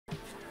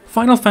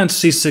Final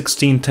Fantasy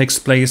XVI takes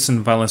place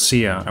in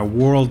Valencia, a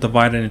world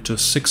divided into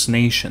 6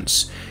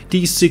 nations.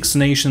 These 6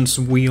 nations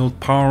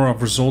wield power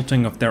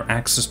resulting of their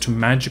access to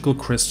magical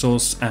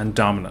crystals and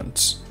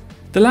dominance.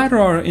 The latter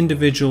are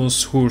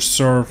individuals who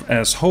serve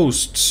as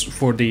hosts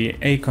for the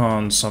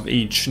icons of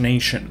each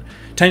nation.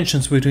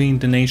 Tensions between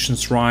the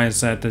nations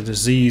rise as the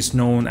disease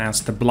known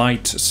as the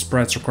Blight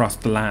spreads across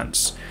the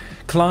lands.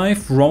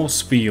 Clive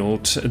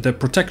Rosefield, the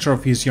protector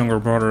of his younger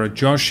brother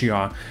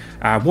Joshua,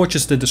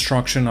 watches the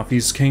destruction of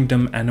his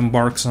kingdom and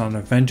embarks on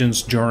a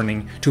vengeance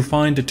journey to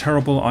find the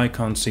terrible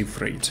icon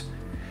Siegfried.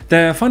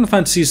 The Final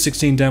Fantasy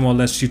XVI demo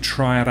lets you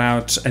try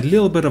out a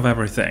little bit of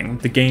everything.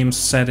 The game's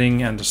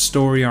setting and the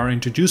story are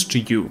introduced to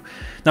you.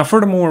 Now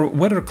furthermore,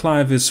 whether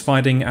Clive is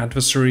fighting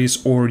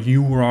adversaries or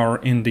you are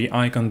in the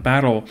icon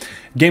battle,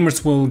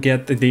 gamers will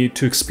get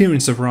to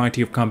experience a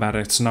variety of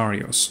combat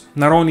scenarios.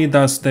 Not only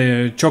does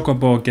the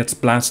Chocobo gets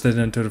blasted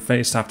into the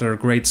face after a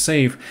great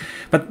save,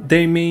 but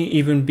there may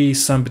even be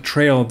some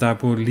betrayal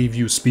that will leave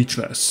you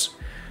speechless.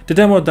 The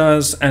demo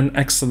does an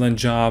excellent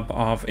job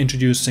of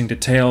introducing the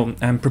tale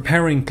and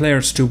preparing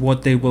players to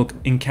what they will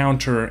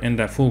encounter in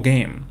the full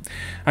game.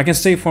 I can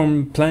say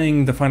from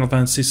playing the Final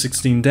Fantasy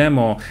XVI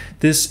demo,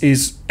 this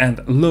is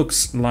and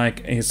looks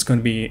like it's going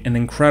to be an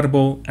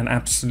incredible and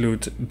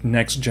absolute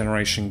next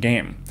generation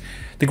game.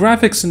 The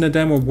graphics in the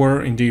demo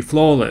were indeed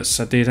flawless,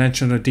 the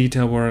attention to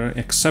detail were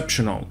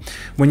exceptional.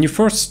 When you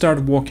first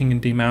start walking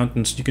in the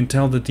mountains, you can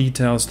tell the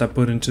details that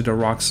put into the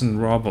rocks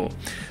and rubble.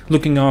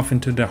 Looking off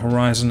into the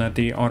horizon at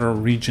the other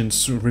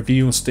regions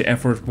reveals the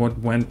effort what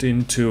went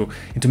into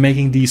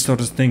making these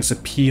sort of things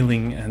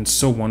appealing and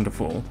so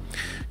wonderful.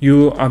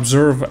 You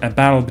observe a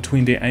battle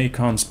between the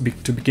icons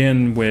to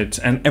begin with,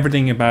 and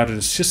everything about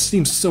it just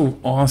seems so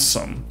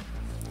awesome.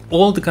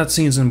 All the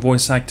cutscenes and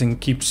voice acting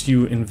keeps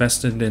you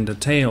invested in the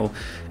tale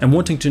and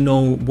wanting to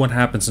know what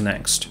happens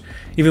next.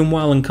 Even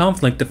while in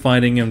conflict, the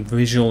fighting and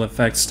visual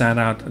effects stand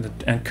out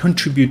and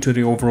contribute to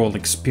the overall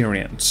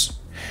experience.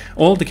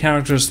 All the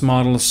characters'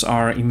 models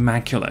are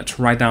immaculate,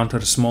 right down to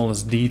the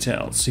smallest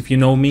details. If you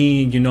know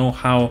me, you know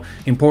how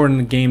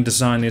important game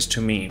design is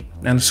to me,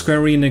 and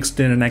Square Enix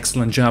did an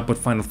excellent job with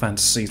Final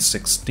Fantasy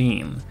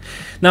XVI.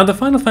 Now, the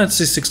Final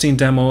Fantasy XVI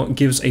demo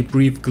gives a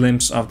brief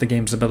glimpse of the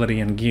game's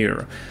ability and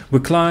gear.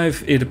 With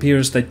Clive, it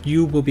appears that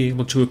you will be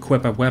able to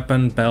equip a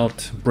weapon,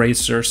 belt,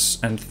 bracers,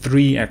 and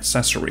 3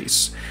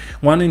 accessories.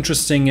 One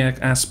interesting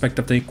aspect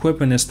of the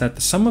equipment is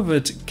that some of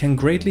it can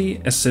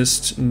greatly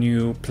assist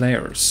new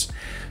players.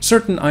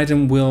 Certain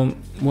items will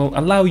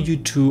allow you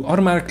to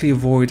automatically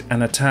avoid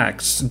an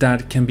attack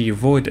that can be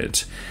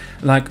avoided.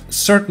 Like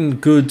certain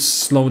goods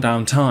slow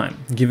down time,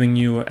 giving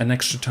you an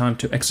extra time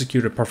to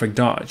execute a perfect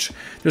dodge.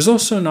 There's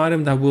also an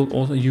item that will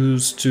also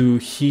use to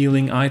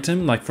healing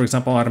item, like for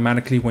example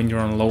automatically when you're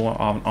on low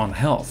on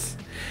health.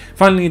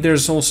 Finally,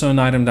 there's also an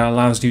item that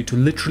allows you to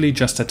literally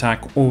just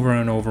attack over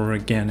and over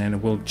again and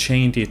it will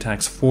chain the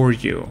attacks for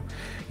you.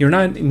 You're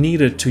not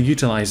needed to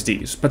utilize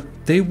these,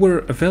 but they were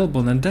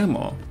available in the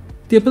demo.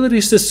 The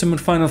ability system in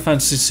Final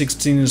Fantasy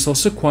XVI is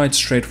also quite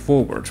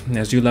straightforward.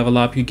 As you level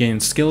up, you gain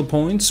skill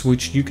points,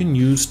 which you can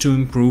use to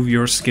improve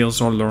your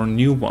skills or learn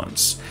new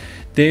ones.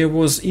 There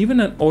was even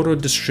an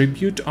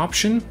auto-distribute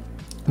option,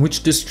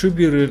 which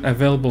distributed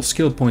available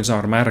skill points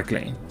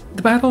automatically.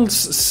 The battles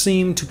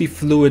seem to be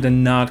fluid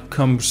and not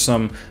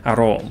cumbersome at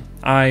all.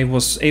 I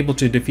was able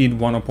to defeat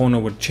one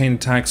opponent with chain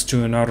attacks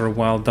to another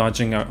while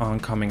dodging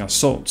oncoming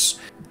assaults.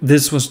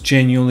 This was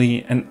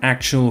genuinely an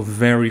actual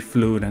very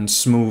fluid and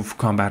smooth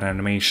combat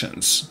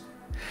animations.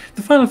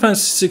 The Final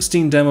Fantasy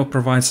XVI demo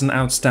provides an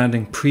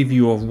outstanding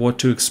preview of what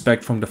to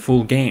expect from the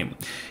full game.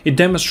 It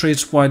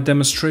demonstrates why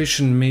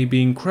demonstration may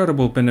be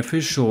incredibly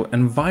beneficial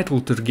and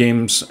vital to the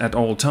games at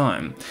all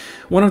time.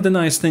 One of the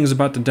nice things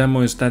about the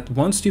demo is that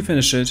once you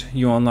finish it,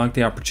 you unlock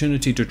the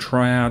opportunity to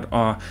try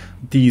out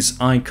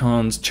these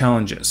icons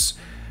challenges,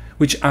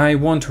 which I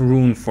won't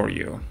ruin for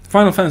you.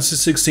 Final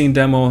Fantasy XVI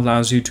demo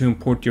allows you to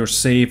import your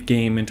save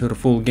game into the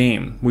full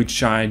game,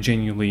 which I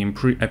genuinely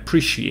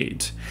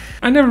appreciate.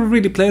 I never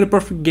really played a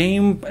perfect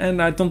game,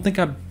 and I don't think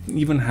I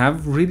even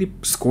have really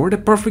scored a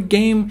perfect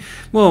game.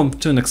 Well,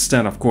 to an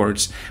extent of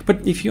course,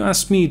 but if you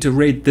ask me to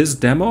rate this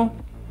demo,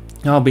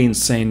 I'll be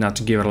insane not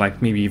to give it like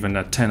maybe even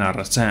a 10 out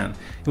of 10.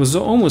 It was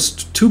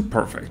almost too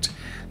perfect.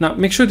 Now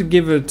make sure to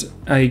give it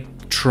a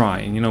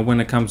try, when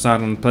it comes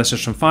out on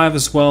PlayStation 5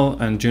 as well,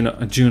 and June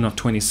of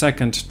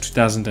 22nd,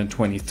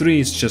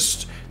 2023. It's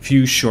just a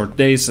few short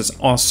days. It's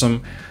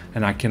awesome,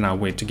 and I cannot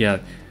wait to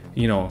get,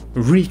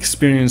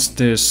 re-experience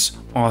this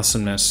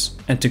awesomeness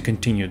and to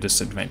continue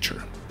this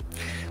adventure.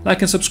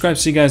 Like and subscribe.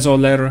 See you guys all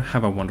later.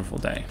 Have a wonderful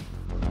day.